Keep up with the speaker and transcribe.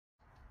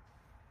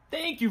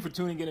Thank you for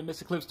tuning in to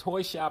Mr. Cliff's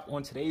Toy Shop.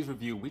 On today's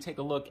review, we take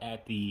a look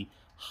at the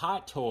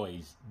Hot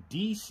Toys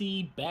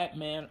DC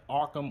Batman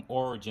Arkham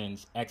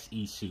Origins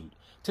XE suit.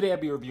 Today I'll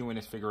be reviewing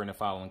this figure in the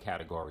following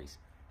categories: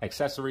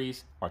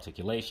 accessories,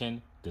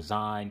 articulation,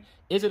 design,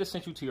 is it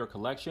essential to your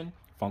collection,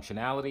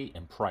 functionality,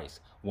 and price.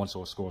 Once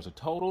all scores are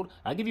totaled,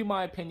 I'll give you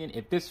my opinion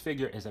if this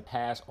figure is a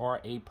pass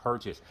or a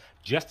purchase.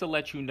 Just to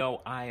let you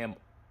know, I am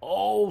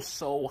oh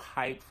so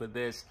hyped for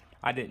this.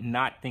 I did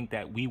not think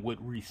that we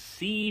would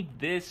receive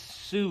this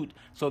suit.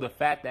 So the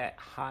fact that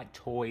Hot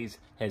Toys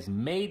has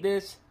made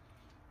this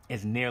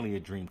is nearly a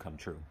dream come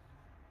true.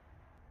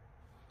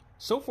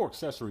 So for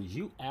accessories,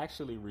 you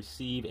actually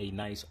receive a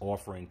nice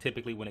offering.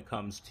 Typically when it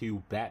comes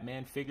to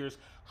Batman figures,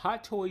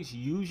 Hot Toys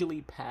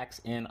usually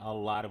packs in a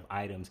lot of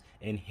items,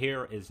 and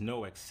here is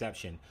no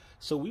exception.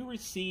 So we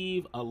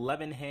receive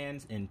 11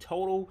 hands in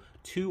total,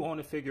 2 on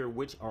the figure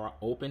which are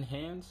open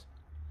hands.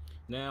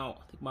 Now,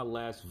 I think my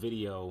last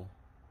video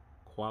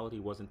quality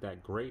wasn't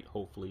that great.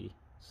 Hopefully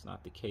it's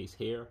not the case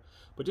here,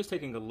 but just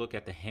taking a look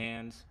at the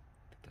hands,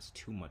 I think that's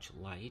too much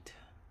light.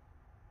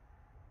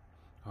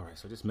 All right,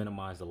 so just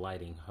minimize the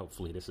lighting.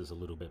 Hopefully this is a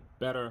little bit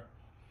better.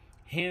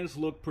 Hands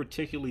look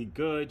particularly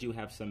good. You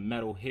have some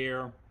metal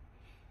here.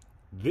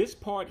 This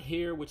part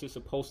here, which is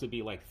supposed to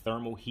be like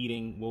thermal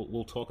heating,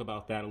 we'll talk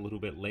about that a little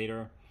bit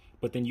later.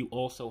 But then you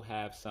also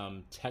have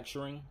some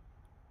texturing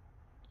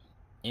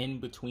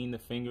in between the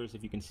fingers,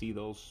 if you can see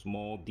those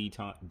small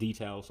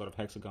details, sort of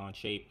hexagon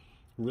shape.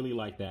 Really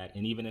like that.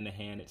 And even in the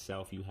hand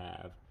itself, you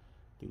have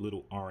the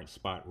little orange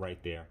spot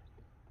right there.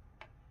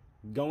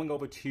 Going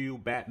over to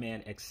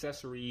Batman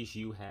accessories,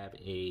 you have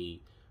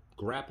a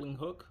grappling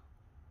hook.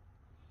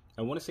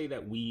 I want to say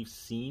that we've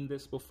seen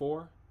this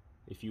before.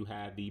 If you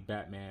have the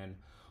Batman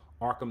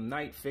Arkham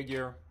Knight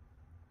figure,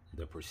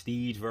 the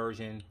Prestige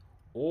version,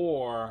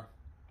 or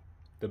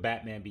the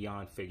Batman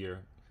Beyond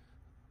figure,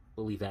 I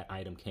believe that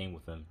item came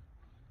with them.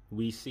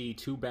 We see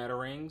 2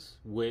 batarangs,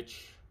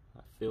 which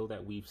I feel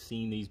that we've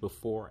seen these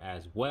before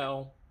as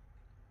well.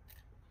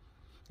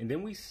 And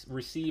then we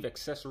receive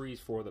accessories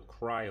for the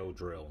cryo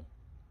drill.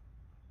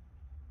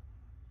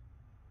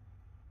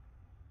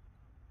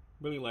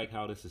 Really like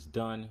how this is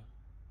done.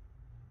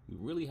 You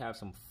really have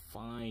some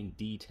fine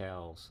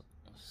details.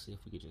 Let's see if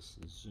we could just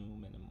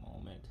zoom in a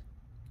moment.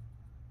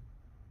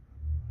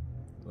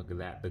 Look at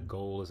that, the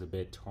gold is a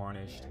bit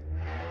tarnished.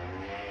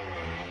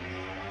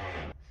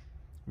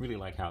 Really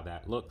like how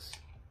that looks.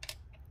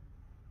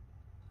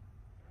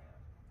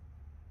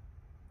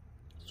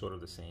 Sort of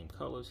the same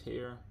colors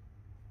here.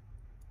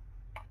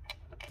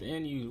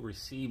 Then you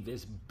receive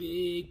this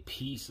big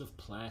piece of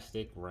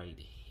plastic right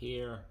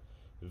here.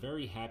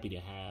 Very happy to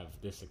have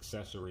this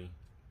accessory.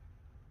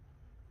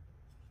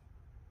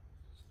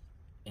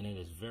 And it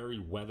is very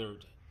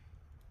weathered.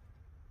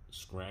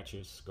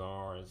 Scratches,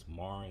 scars,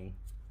 marring.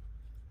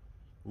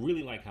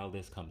 Really like how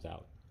this comes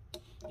out.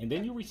 And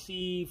then you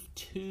receive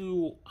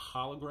 2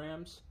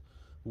 holograms,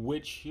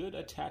 which should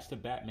attach to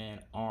Batman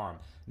arm.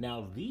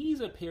 Now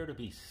these appear to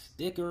be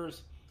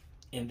stickers,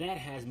 and that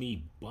has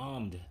me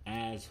bummed,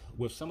 as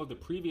with some of the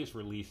previous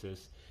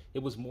releases,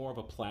 it was more of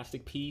a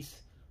plastic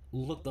piece.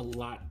 Looked a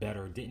lot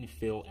better, didn't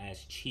feel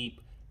as cheap.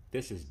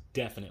 This is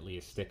definitely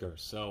a sticker,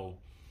 so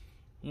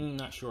I'm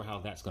not sure how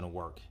that's gonna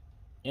work.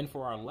 And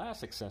for our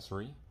last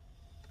accessory,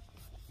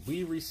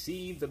 we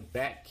receive the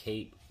Bat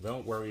Cape.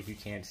 Don't worry if you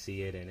can't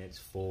see it in its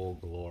full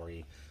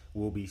glory.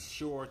 We'll be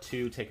sure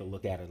to take a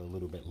look at it a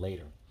little bit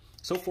later.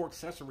 So for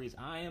accessories,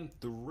 I am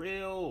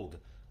thrilled.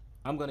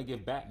 I'm gonna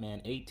give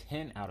Batman a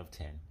 10 out of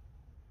 10.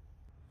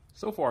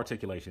 So for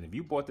articulation, if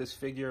you bought this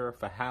figure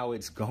for how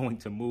it's going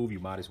to move, you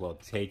might as well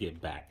take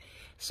it back.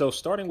 So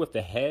starting with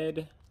the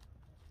head.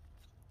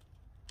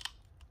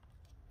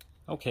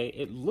 Okay,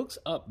 it looks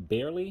up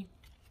barely,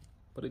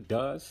 but it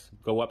does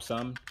go up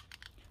some.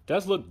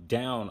 Does look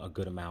down a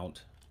good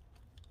amount,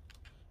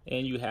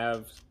 and you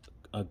have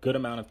a good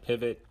amount of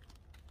pivot,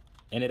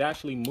 and it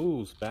actually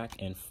moves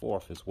back and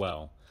forth as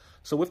well.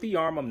 So with the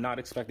arm, I'm not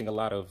expecting a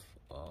lot of,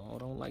 oh,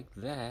 don't like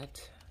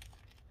that.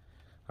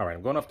 All right,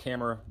 I'm going off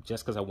camera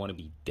just because I want to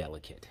be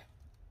delicate.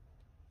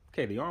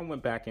 Okay, the arm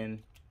went back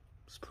in.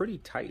 It's pretty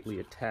tightly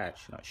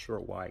attached. Not sure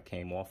why it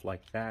came off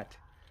like that,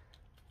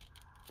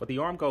 but the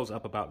arm goes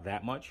up about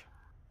that much.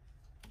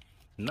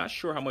 I'm not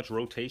sure how much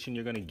rotation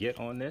you're going to get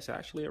on this.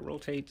 Actually, it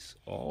rotates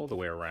all the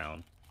way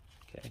around.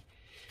 Okay.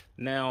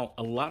 Now,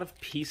 a lot of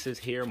pieces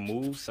here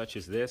move, such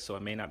as this, so I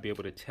may not be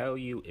able to tell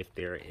you if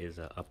there is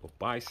an upper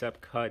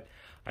bicep cut.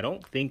 I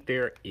don't think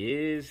there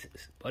is,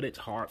 but it's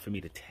hard for me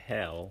to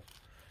tell.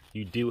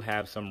 You do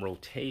have some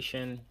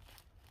rotation.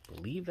 I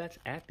believe that's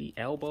at the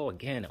elbow.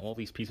 Again, all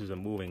these pieces are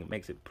moving. It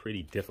makes it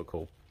pretty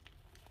difficult.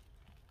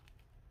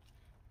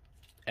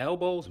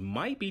 Elbows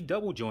might be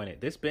double jointed.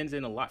 This bends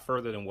in a lot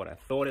further than what I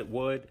thought it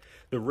would.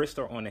 The wrists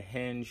are on a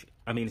hinge,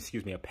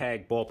 a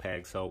peg, ball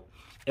peg, so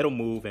it'll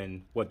move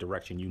in what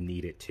direction you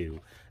need it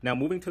to. Now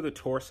moving to the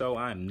torso,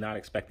 I'm not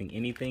expecting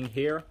anything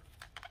here.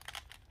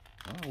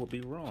 I would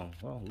be wrong.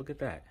 Well, look at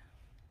that.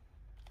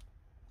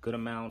 Good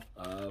amount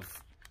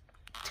of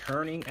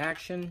turning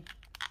action.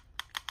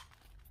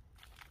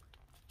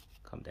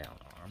 Come down,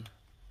 arm.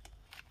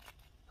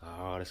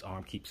 Oh, this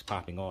arm keeps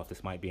popping off.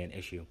 This might be an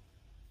issue.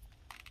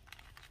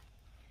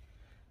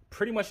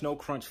 Pretty much no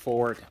crunch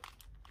forward,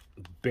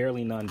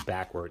 barely none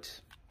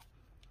backwards.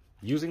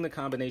 Using the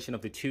combination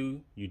of the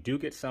two, you do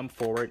get some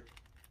forward,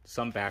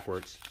 some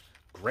backwards.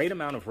 Great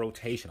amount of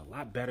rotation, a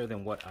lot better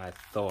than what I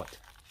thought.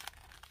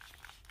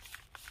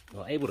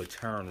 Well, able to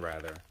turn,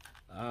 rather.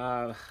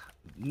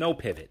 No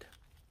pivot.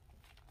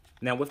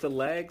 Now, with the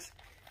legs,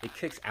 it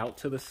kicks out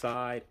to the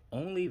side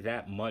only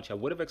that much. I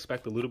would have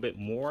expected a little bit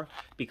more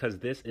because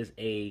this is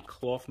a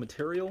cloth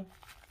material.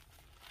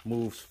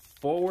 Moves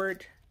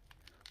forward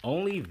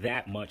only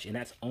that much, and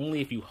that's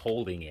only if you're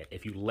holding it.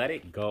 If you let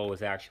it go,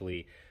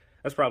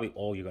 that's probably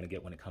all you're going to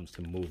get when it comes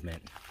to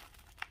movement.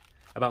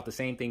 About the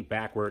same thing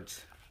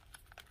backwards.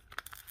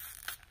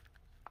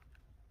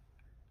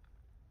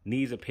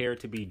 Knees appear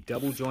to be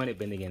double jointed,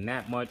 bending in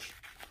that much.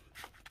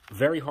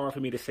 Very hard for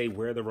me to say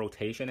where the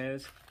rotation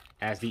is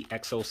as the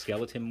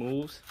exoskeleton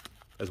moves,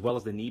 as well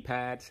as the knee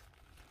pads.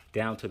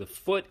 Down to the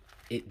foot,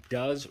 it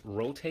does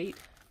rotate.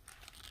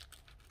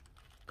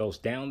 Goes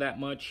down that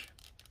much,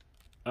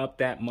 up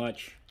that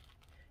much,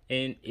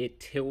 and it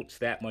tilts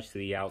that much to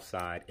the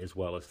outside as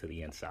well as to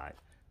the inside.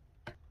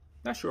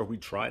 Not sure if we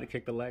try to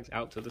kick the legs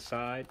out to the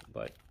side,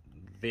 but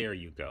there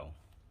you go.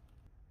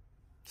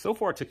 So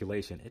for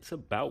articulation, it's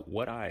about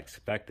what I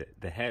expected.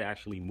 The head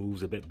actually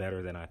moves a bit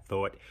better than I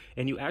thought,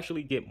 and you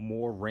actually get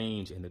more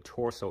range in the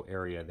torso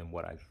area than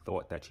what I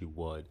thought that you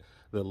would.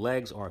 The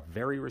legs are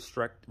very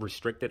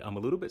restricted. I'm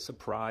a little bit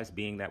surprised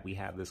being that we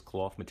have this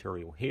cloth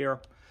material here.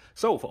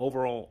 So for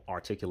overall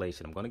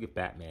articulation, I'm going to give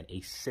Batman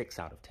a 6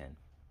 out of 10.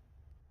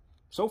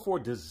 So for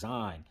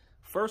design,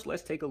 first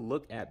let's take a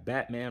look at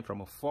Batman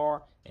from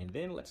afar, and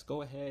then let's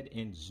go ahead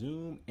and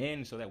zoom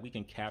in so that we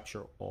can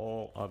capture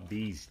all of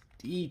these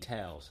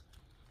details.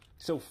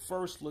 So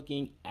first,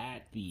 looking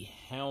at the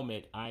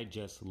helmet, I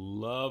just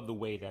love the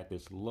way that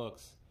this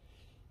looks.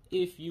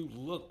 If you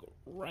look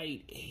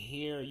right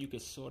here, you can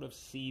sort of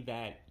see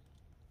that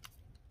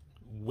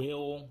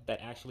wheel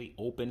that actually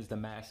opens the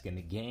mask in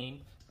the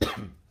game.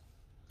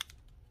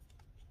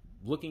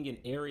 Looking in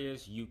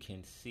areas, you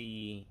can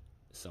see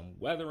some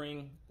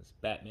weathering. This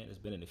Batman has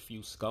been in a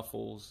few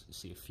scuffles. You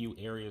see a few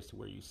areas to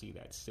where you see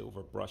that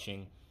silver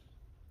brushing,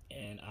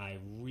 and I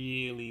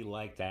really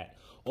like that.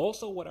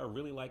 Also, what I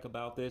really like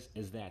about this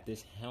is that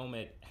this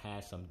helmet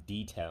has some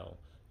detail.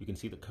 You can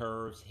see the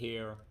curves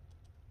here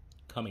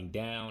coming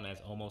down as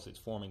almost it's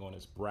forming on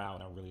his brow,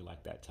 and I really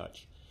like that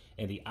touch.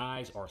 And the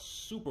eyes are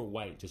super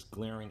white, just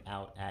glaring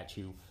out at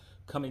you.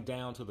 Coming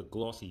down to the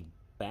glossy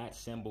bat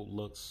symbol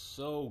looks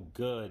so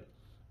good.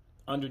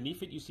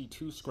 Underneath it, you see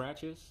 2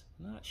 scratches.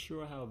 Not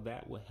sure how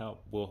that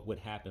would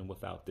happen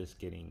without this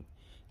getting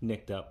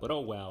nicked up, but oh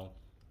well.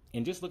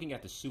 And just looking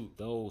at the suit,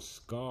 those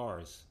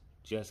scars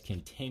just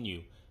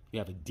continue. You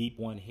have a deep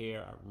one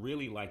here. I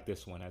really like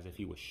this one as if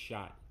he was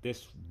shot.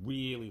 This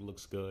really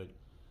looks good.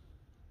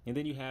 And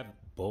then you have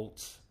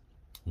bolts,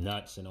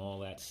 nuts, and all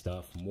that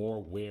stuff.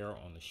 More wear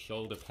on the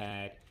shoulder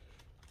pad.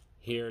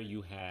 Here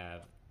you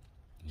have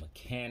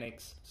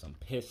mechanics, some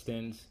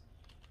pistons.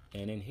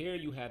 And in here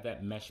you have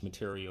that mesh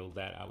material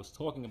that I was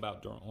talking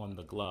about on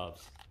the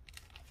gloves.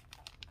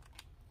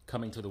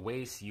 Coming to the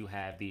waist, you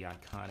have the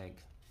iconic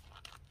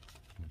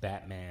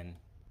Batman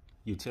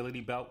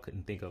utility belt.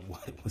 Couldn't think of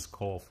what it was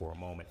called for a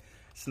moment.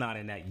 It's not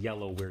in that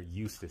yellow we're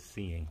used to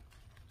seeing.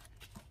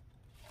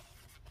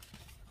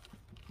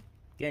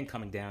 Again,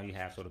 coming down, you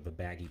have sort of the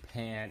baggy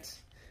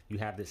pants. You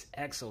have this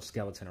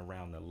exoskeleton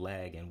around the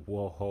leg, and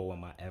whoa,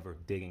 am I ever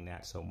digging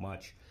that so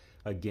much.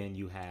 Again,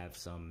 you have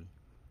some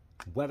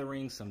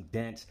weathering, some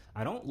dents.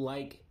 I don't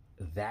like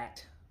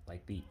that,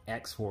 like the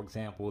X, for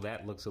example.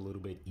 That looks a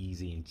little bit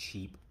easy and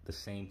cheap. The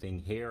same thing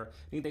here.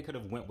 I think they could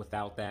have went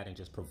without that and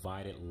just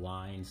provided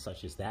lines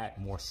such as that,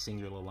 more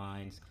singular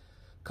lines.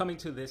 Coming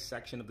to this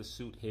section of the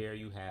suit here,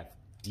 you have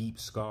deep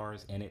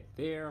scars in it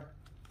there.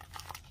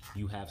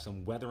 You have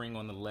some weathering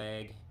on the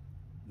leg,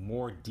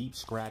 more deep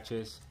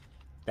scratches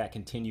that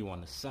continue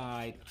on the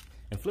side.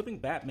 And flipping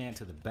Batman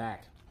to the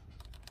back,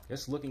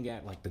 just looking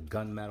at like the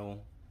gunmetal,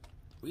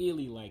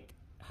 really like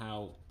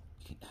how,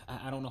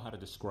 I don't know how to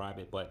describe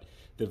it, but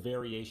the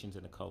variations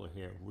in the color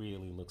here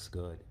really looks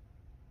good.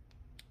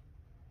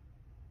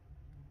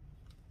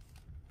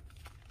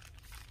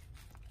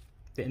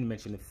 Didn't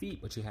mention the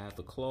feet, but you have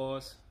the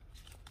claws.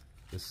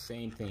 The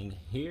same thing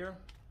here.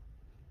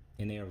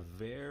 And they're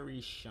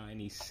very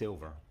shiny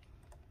silver.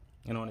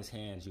 And on his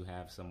hands, you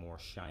have some more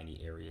shiny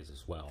areas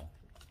as well.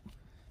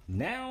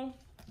 Now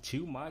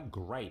to my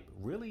gripe,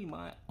 really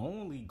my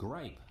only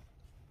gripe.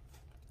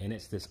 And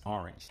it's this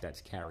orange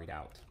that's carried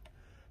out.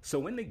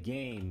 So in the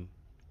game,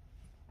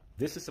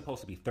 this is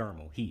supposed to be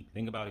thermal heat.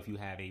 Think about if you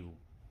have a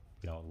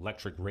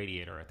electric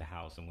radiator at the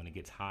house, and when it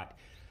gets hot,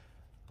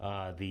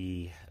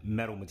 the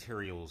metal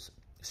materials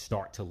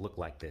start to look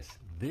like this.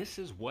 This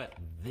is what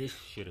this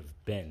should have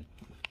been.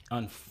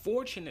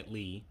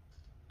 Unfortunately,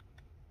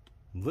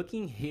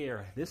 looking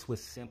here, this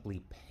was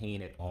simply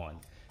painted on.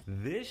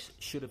 This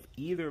should have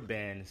either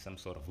been some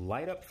sort of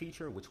light up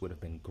feature, which would have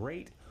been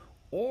great,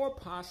 or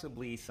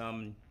possibly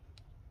some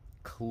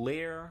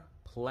clear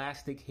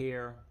plastic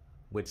hair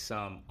with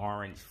some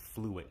orange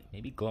fluid,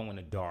 maybe glow in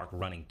the dark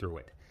running through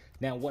it.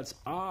 Now, what's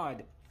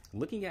odd,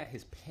 looking at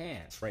his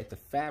pants, right, the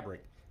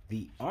fabric,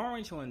 the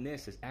orange on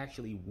this is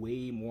actually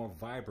way more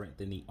vibrant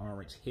than the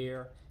orange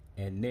hair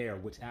and there,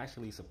 which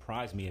actually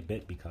surprised me a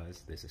bit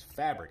because this is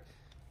fabric.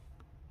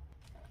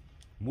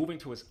 Moving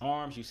to his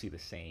arms, you see the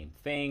same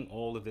thing.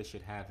 All of this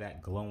should have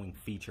that glowing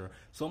feature.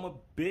 So I'm a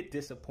bit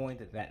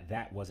disappointed that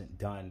that wasn't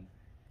done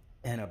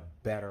in a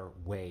better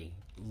way.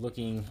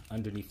 Looking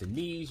underneath the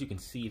knees, you can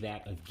see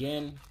that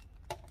again.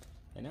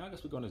 And now I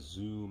guess we're going to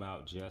zoom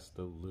out just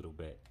a little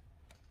bit.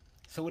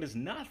 So it is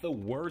not the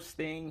worst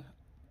thing,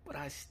 but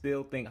I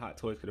still think Hot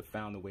Toys could have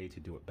found a way to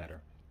do it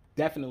better.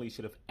 Definitely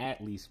should have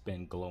at least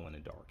been glow in the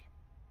dark.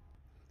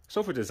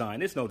 So for design,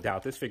 there's no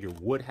doubt this figure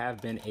would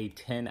have been a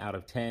 10 out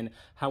of 10.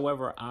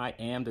 However, I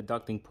am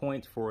deducting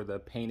points for the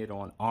painted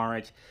on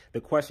orange.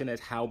 The question is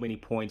how many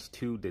points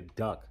to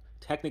deduct.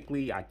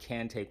 Technically, I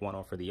can take one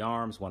off for the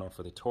arms, one off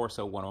for the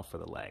torso, one off for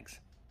the legs.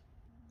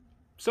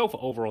 So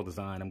for overall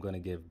design, I'm going to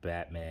give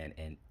Batman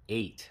an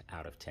 8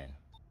 out of 10.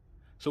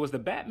 So is the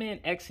Batman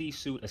XE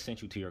suit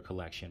essential to your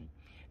collection?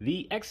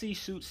 The XE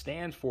suit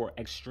stands for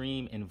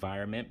Extreme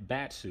Environment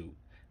Batsuit.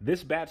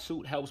 This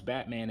batsuit helps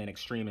Batman in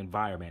extreme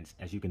environments,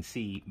 as you can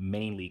see,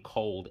 mainly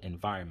cold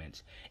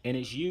environments, and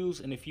is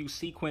used in a few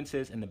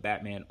sequences in the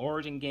Batman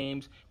Origin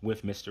games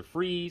with Mr.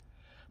 Freeze.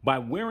 By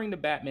wearing the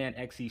Batman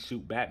XE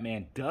suit,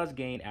 Batman does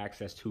gain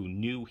access to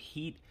new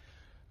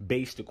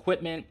heat-based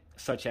equipment,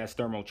 such as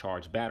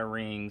thermal-charged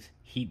batarangs,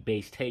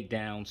 heat-based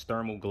takedowns,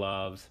 thermal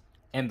gloves,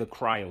 and the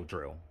cryo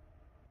drill.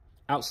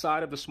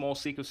 Outside of the small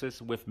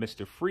sequences with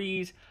Mr.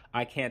 Freeze,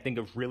 I can't think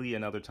of really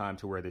another time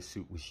to where this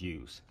suit was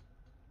used.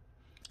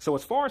 So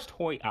as far as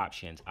toy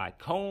options, I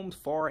combed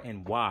far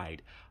and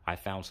wide. I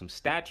found some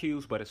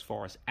statues, but as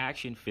far as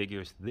action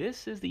figures,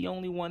 this is the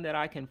only one that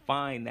I can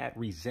find that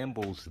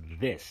resembles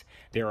this.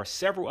 There are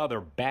several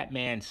other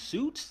Batman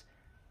suits,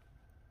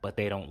 but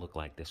they don't look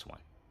like this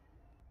one.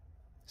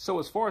 So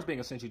as far as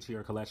being essential to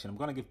your collection, I'm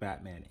going to give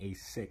Batman a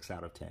 6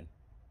 out of 10.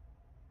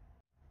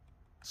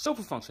 So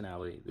for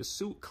functionality, the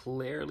suit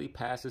clearly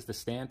passes the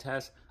stand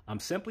test. I'm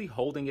simply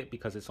holding it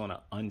because it's on an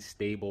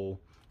unstable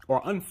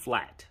or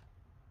unflat.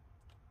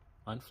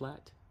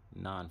 Unflat?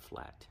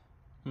 Non-flat.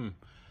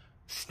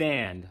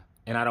 Stand,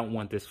 and I don't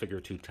want this figure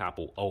to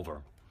topple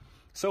over.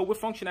 So with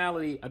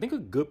functionality, I think a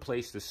good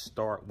place to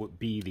start would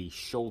be the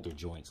shoulder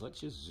joints.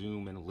 Let's just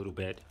zoom in a little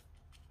bit.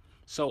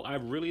 So I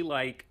really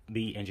like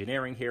the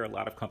engineering here. A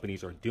lot of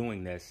companies are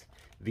doing this.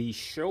 The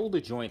shoulder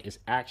joint is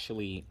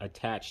actually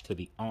attached to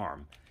the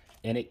arm,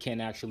 and it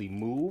can actually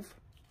move,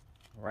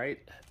 right?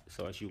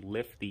 So as you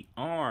lift the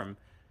arm,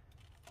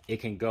 it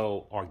can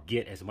go or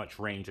get as much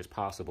range as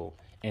possible.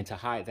 And to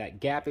hide that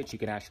gappage, you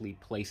can actually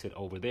place it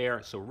over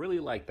there. So really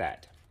like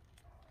that.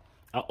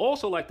 I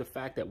also like the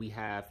fact that we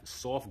have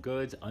soft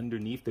goods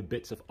underneath the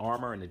bits of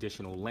armor and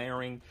additional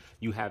layering.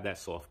 You have that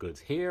soft goods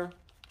here,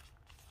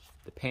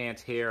 the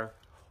pants here,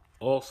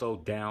 also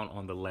down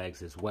on the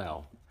legs as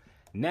well.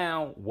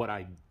 Now, what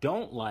I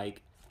don't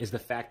like is the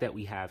fact that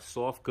we have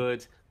soft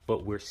goods,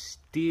 but we're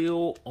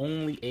still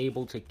only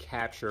able to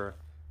capture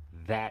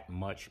that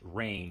much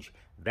range.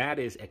 That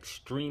is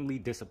extremely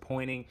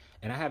disappointing,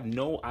 and I have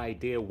no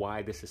idea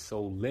why this is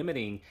so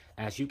limiting.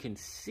 As you can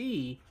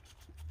see,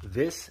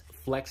 this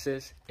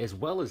flexes as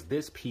well as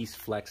this piece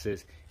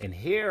flexes, and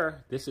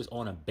here this is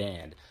on a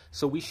band,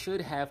 so we should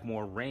have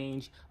more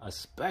range,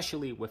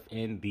 especially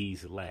within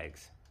these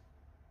legs.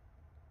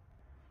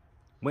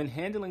 When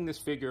handling this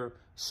figure,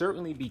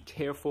 certainly be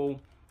careful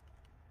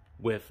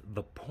with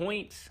the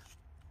points.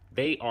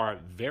 They are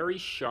very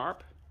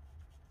sharp,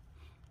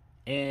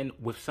 and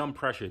with some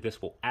pressure,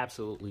 this will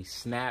absolutely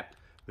snap.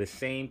 The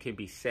same can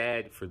be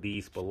said for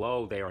these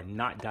below. They are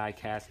not die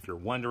cast. If you're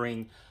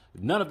wondering,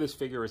 none of this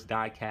figure is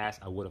die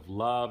cast. I would have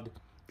loved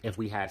if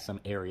we had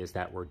some areas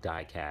that were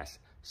die cast,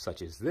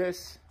 such as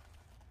this,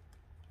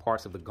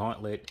 parts of the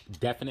gauntlet,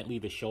 definitely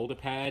the shoulder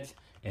pads,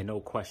 and no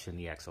question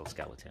the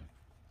exoskeleton.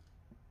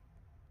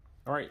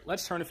 All right,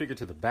 let's turn the figure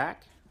to the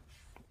back.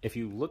 If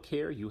you look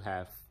here, you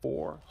have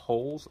 4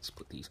 holes. Let's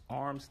put these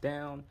arms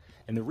down.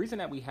 And the reason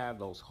that we have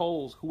those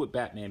holes, who would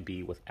Batman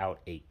be without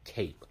a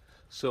cape?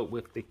 So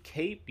with the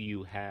cape,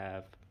 you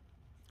have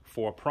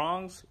 4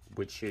 prongs,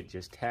 which should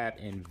just tap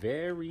in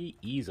very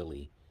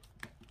easily.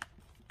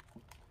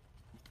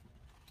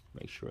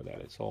 Make sure that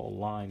it's all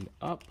lined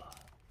up.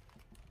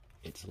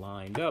 It's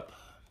lined up.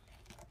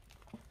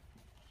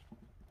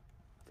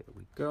 There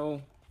we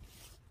go.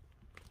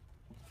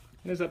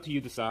 And it's up to you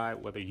to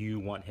decide whether you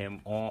want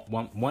him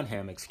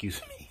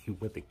excuse me,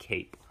 with the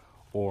cape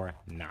or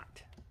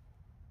not.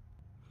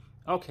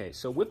 Okay,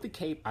 so with the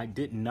cape, I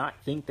did not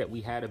think that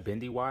we had a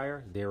bendy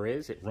wire. There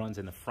is. It runs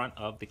in the front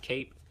of the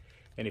cape.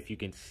 And if you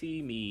can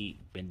see me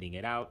bending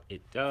it out,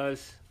 it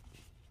does,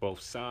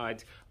 both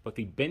sides. But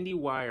the bendy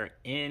wire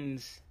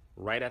ends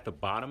right at the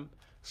bottom,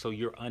 so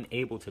you're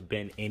unable to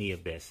bend any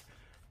of this.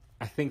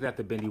 I think that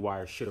the bendy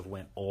wire should have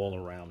went all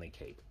around the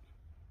cape.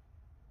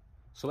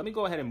 So let me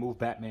go ahead and move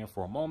Batman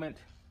for a moment.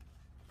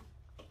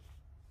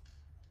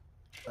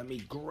 Let me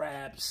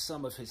grab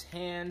some of his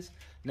hands.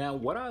 Now,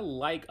 what I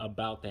like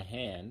about the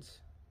hands,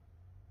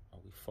 are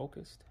we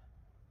focused?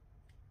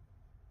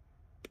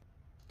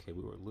 Okay,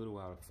 we were a little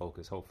out of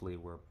focus. Hopefully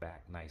we're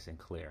back nice and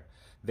clear.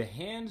 The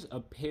hands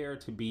appear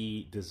to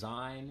be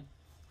designed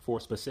for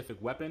a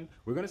specific weapon.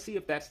 We're going to see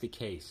if that's the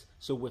case.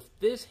 So with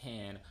this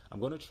hand, I'm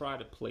going to try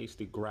to place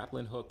the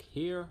grappling hook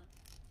here.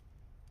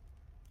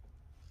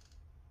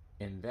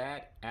 And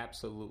that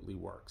absolutely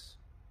works.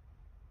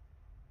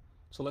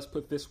 So let's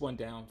put this one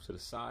down to the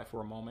side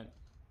for a moment.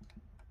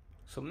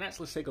 So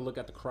next, let's take a look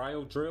at the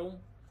cryo drill.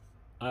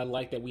 I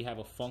like that we have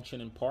a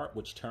functioning part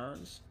which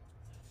turns.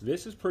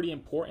 This is pretty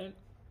important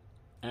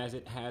as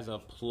it has a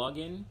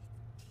plug-in.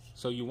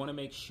 So you want to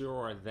make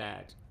sure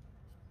that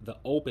the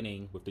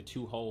opening with the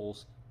two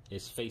holes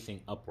is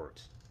facing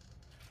upwards.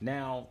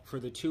 Now, for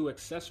the two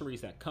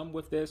accessories that come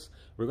with this,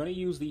 we're going to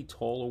use the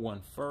taller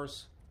one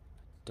first.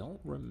 Don't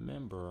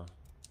remember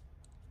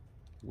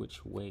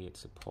which way it's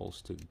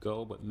supposed to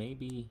go, but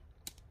maybe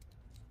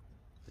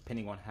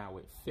depending on how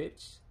it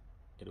fits,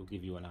 it'll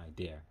give you an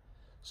idea.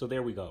 So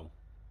there we go.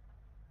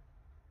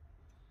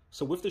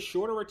 So with the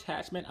shorter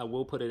attachment, I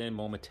will put it in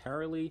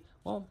momentarily.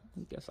 Well,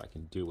 I guess I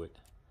can do it.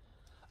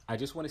 I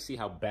just want to see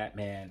how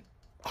Batman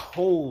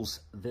holds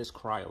this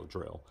cryo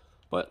drill.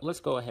 But let's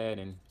go ahead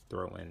and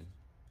throw in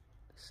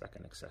the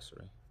second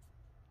accessory.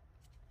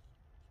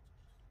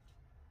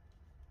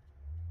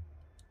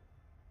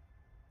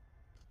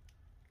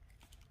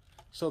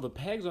 So the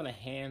pegs on the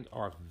hand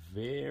are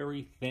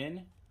very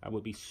thin. I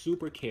would be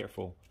super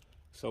careful.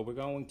 So we're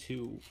going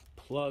to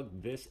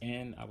plug this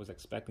in. I was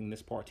expecting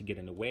this part to get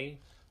in the way,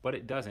 but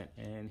it doesn't.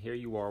 And here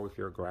you are with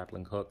your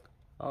grappling hook.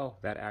 Oh,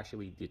 that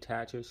actually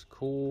detaches.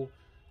 Cool.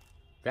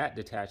 That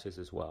detaches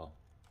as well.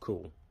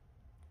 Cool.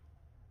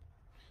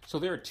 So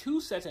there are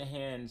two sets of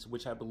hands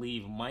which I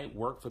believe might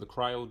work for the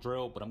cryo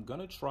drill, but I'm going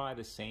to try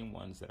the same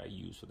ones that I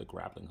use for the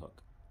grappling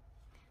hook.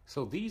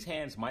 So these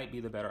hands might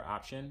be the better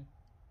option.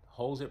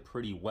 Holds it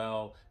pretty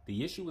well.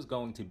 The issue is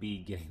going to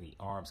be getting the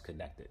arms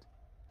connected.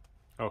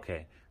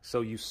 Okay,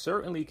 so you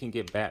certainly can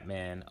get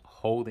Batman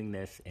holding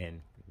this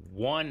in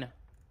one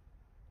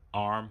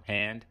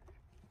hand,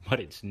 but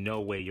it's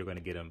no way you're going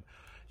to get him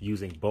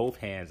using both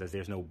hands as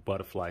there's no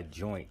butterfly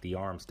joint. The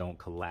arms don't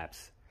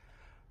collapse.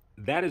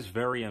 That is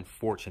very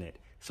unfortunate.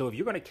 So if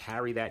you're going to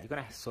carry that, you're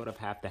going to sort of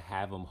have to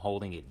have him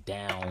holding it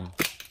down.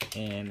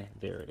 And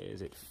there it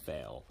is, it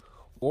fell.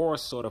 Or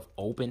sort of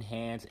open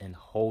hands and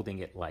holding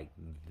it like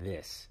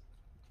this.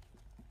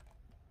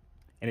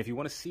 And if you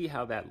want to see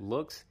how that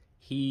looks,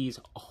 he's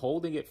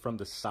holding it from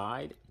the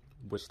side,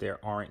 which there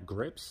aren't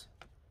grips,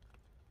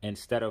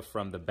 instead of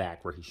from the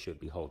back where he should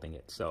be holding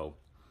it. So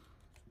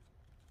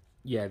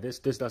yeah, this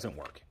doesn't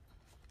work.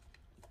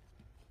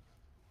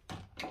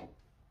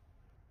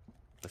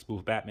 Let's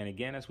move Batman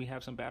again as we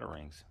have some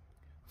batarangs.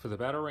 For the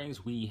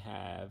batarangs, we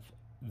have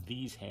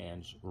these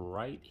hands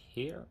right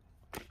here.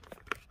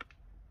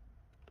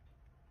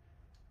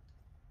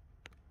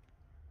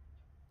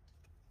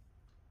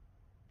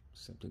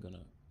 Simply gonna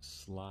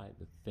slide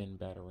the thin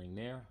batarang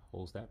there.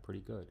 Holds that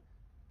pretty good.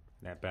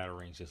 That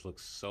batarang just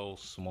looks so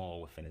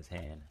small within his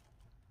hand,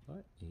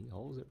 but he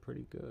holds it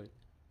pretty good.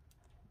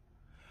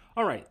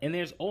 All right, and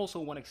there's also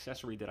one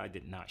accessory that I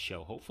did not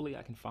show. Hopefully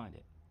I can find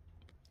it.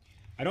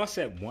 I know I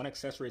said one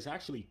accessory, it's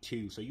actually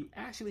two. So you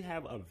actually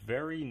have a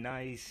very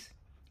nice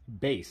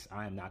base.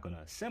 I am not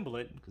gonna assemble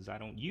it because I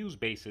don't use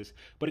bases,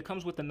 but it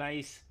comes with a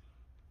nice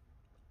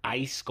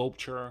ice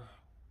sculpture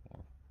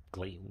or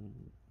glaze.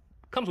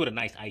 Comes with a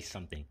nice ice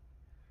something.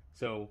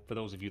 So for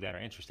those of you that are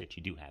interested,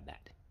 you do have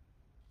that.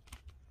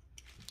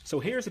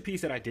 So here's a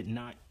piece that I did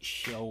not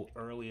show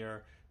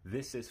earlier.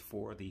 This is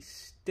for the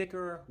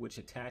sticker, which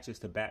attaches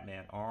to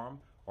Batman arm,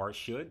 or it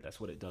should. That's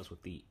what it does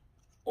with the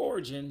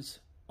Origins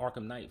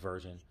Arkham Knight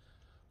version.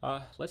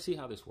 Let's see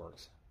how this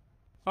works.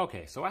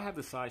 Okay, so I have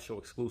the Sideshow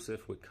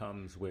exclusive, which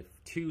comes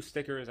with two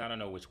stickers. I don't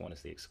know which one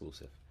is the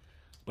exclusive,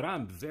 but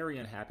I'm very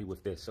unhappy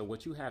with this. So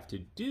what you have to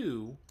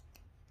do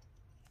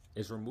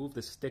is remove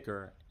the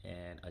sticker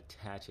and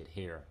attach it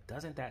here.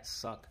 Doesn't that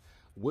suck?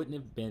 Wouldn't it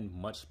have been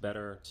much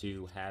better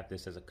to have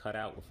this as a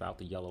cutout without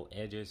the yellow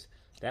edges?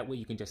 That way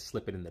you can just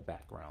slip it in the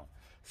background.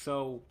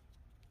 So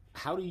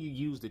how do you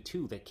use the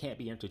two that can't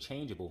be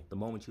interchangeable? The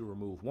moment you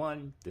remove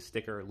one, the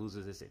sticker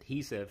loses its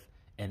adhesive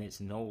and it's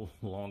no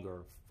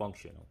longer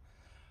functional.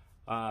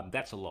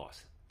 That's a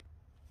loss.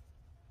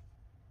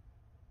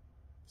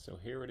 So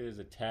here it is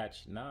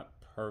attached, not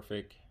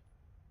perfect.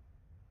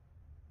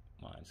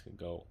 Lines could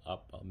go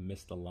up,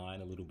 miss the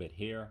line a little bit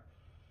here.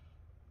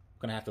 I'm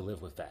gonna have to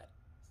live with that.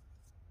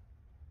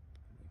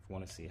 If you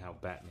want to see how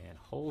Batman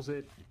holds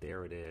it,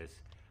 there it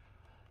is.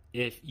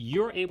 If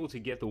you're able to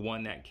get the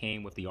one that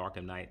came with the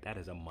Arkham Knight, that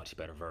is a much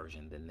better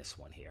version than this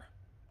one here.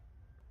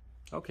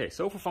 Okay,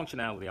 so for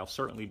functionality, I'll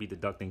certainly be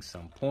deducting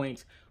some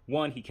points.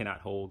 One, he cannot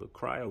hold the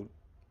cryo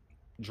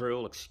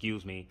drill,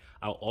 excuse me.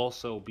 I'll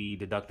also be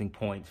deducting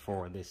points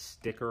for this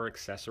sticker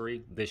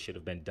accessory. This should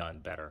have been done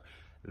better.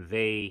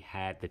 They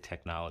had the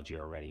technology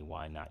already.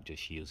 Why not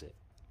just use it?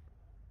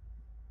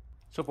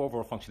 So for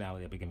overall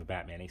functionality, I'll be giving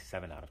Batman a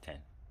 7 out of 10.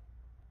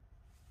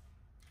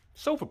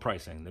 So for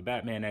pricing, the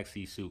Batman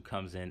XE suit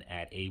comes in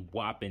at a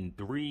whopping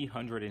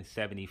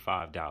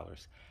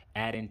 $375.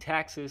 Add in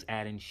taxes,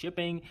 add in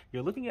shipping,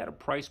 you're looking at a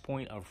price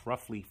point of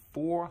roughly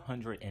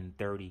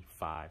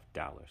 $435.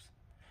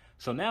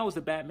 So now, is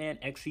the Batman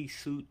XE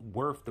suit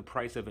worth the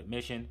price of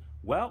admission?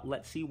 Well,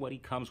 let's see what he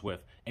comes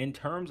with. In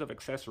terms of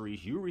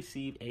accessories, you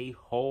receive a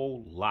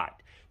whole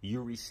lot.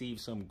 You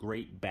receive some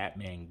great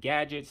Batman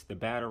gadgets, the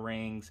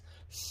Batarangs,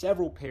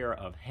 several pair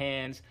of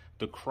hands,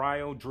 the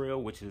cryo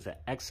drill, which is an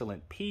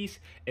excellent piece,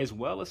 as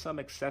well as some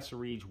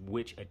accessories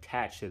which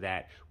attach to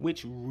that,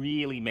 which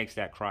really makes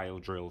that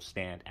cryo drill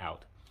stand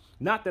out.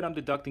 Not that I'm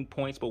deducting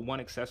points, but one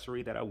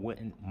accessory that I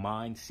wouldn't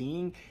mind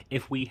seeing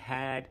if we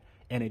had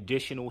an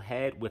additional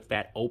head with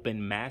that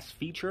open mask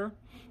feature,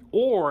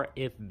 or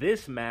if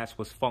this mask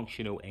was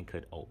functional and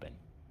could open.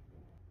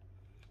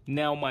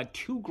 Now, my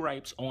two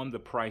gripes on the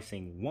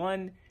pricing.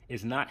 One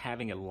is not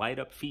having a light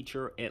up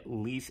feature, at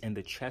least in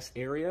the chest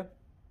area.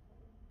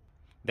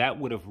 That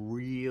would have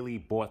really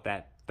brought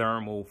that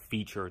thermal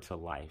feature to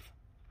life.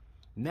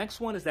 Next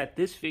one is that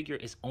this figure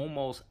is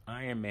almost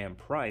Iron Man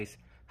price.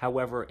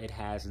 However, it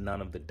has none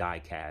of the die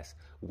cast.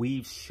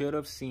 We should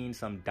have seen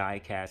some die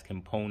cast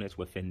components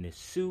within this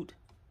suit,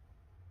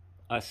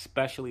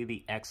 especially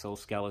the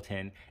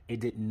exoskeleton. It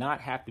did not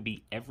have to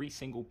be every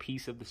single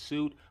piece of the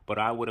suit, but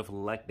I would have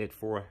elected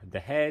for the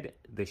head,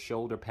 the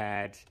shoulder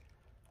pads,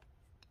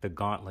 the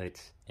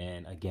gauntlets,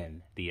 and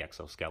again, the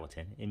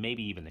exoskeleton, and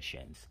maybe even the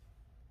shins.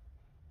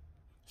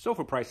 So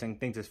for pricing, I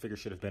think this figure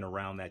should have been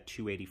around that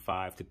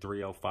 $285 to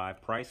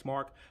 $305 price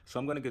mark. So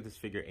I'm going to give this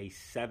figure a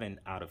 7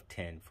 out of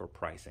 10 for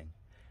pricing.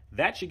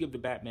 That should give the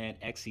Batman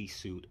XE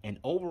suit an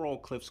overall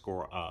cliff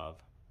score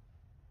of.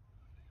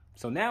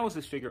 So now, is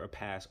this figure a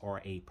pass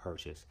or a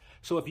purchase?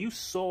 So if you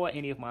saw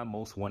any of my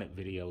most wanted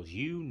videos,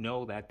 you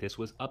know that this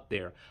was up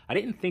there. I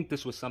didn't think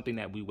this was something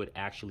that we would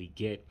actually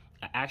get.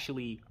 I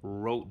actually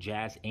wrote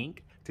Jazz Inc.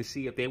 to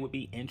see if they would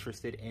be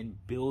interested in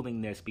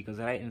building this, because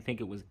I didn't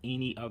think it was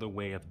any other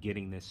way of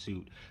getting this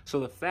suit. So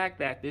the fact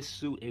that this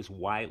suit is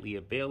widely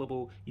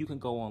available, you can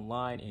go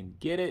online and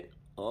get it.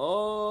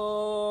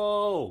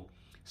 Oh!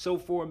 So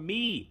for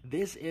me,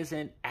 this is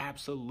an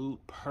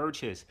absolute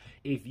purchase.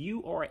 If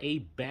you are a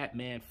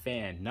Batman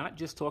fan, not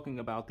just talking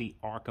about the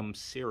Arkham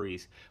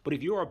series, but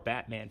if you're a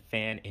Batman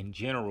fan in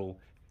general,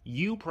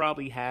 you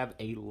probably have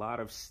a lot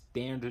of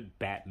standard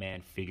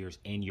Batman figures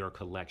in your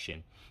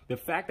collection. The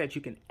fact that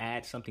you can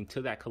add something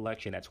to that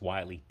collection that's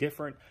widely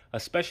different,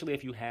 especially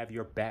if you have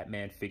your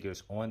Batman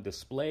figures on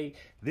display,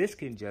 this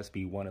can just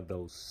be one of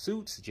those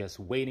suits just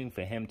waiting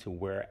for him to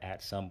wear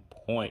at some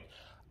point.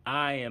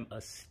 I am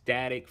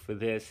ecstatic for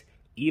this,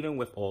 even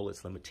with all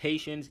its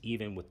limitations,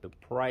 even with the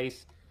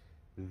price.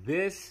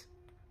 This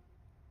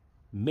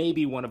may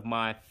be one of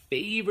my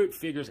favorite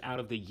figures out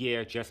of the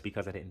year, just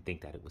because I didn't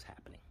think that it was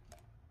happening.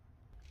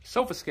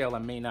 So for scale, I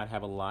may not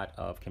have a lot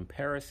of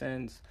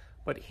comparisons,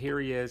 but here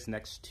he is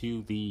next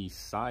to the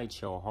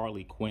Sideshow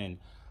Harley Quinn.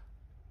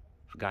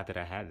 Forgot that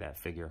I had that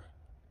figure.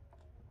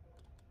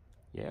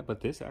 Yeah,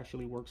 but this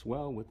actually works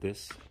well with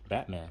this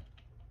Batman.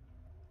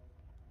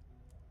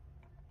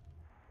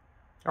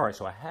 All right,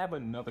 so I have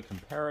another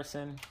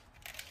comparison.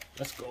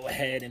 Let's go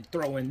ahead and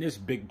throw in this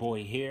big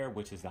boy here,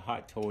 which is the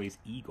Hot Toys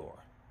Igor.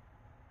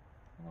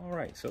 All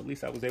right, so at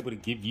least I was able to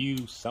give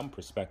you some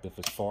perspective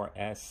as far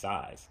as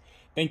size.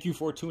 Thank you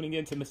for tuning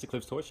in to Mr.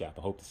 Cliff's Toy Shop.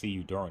 I hope to see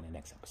you during the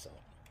next episode.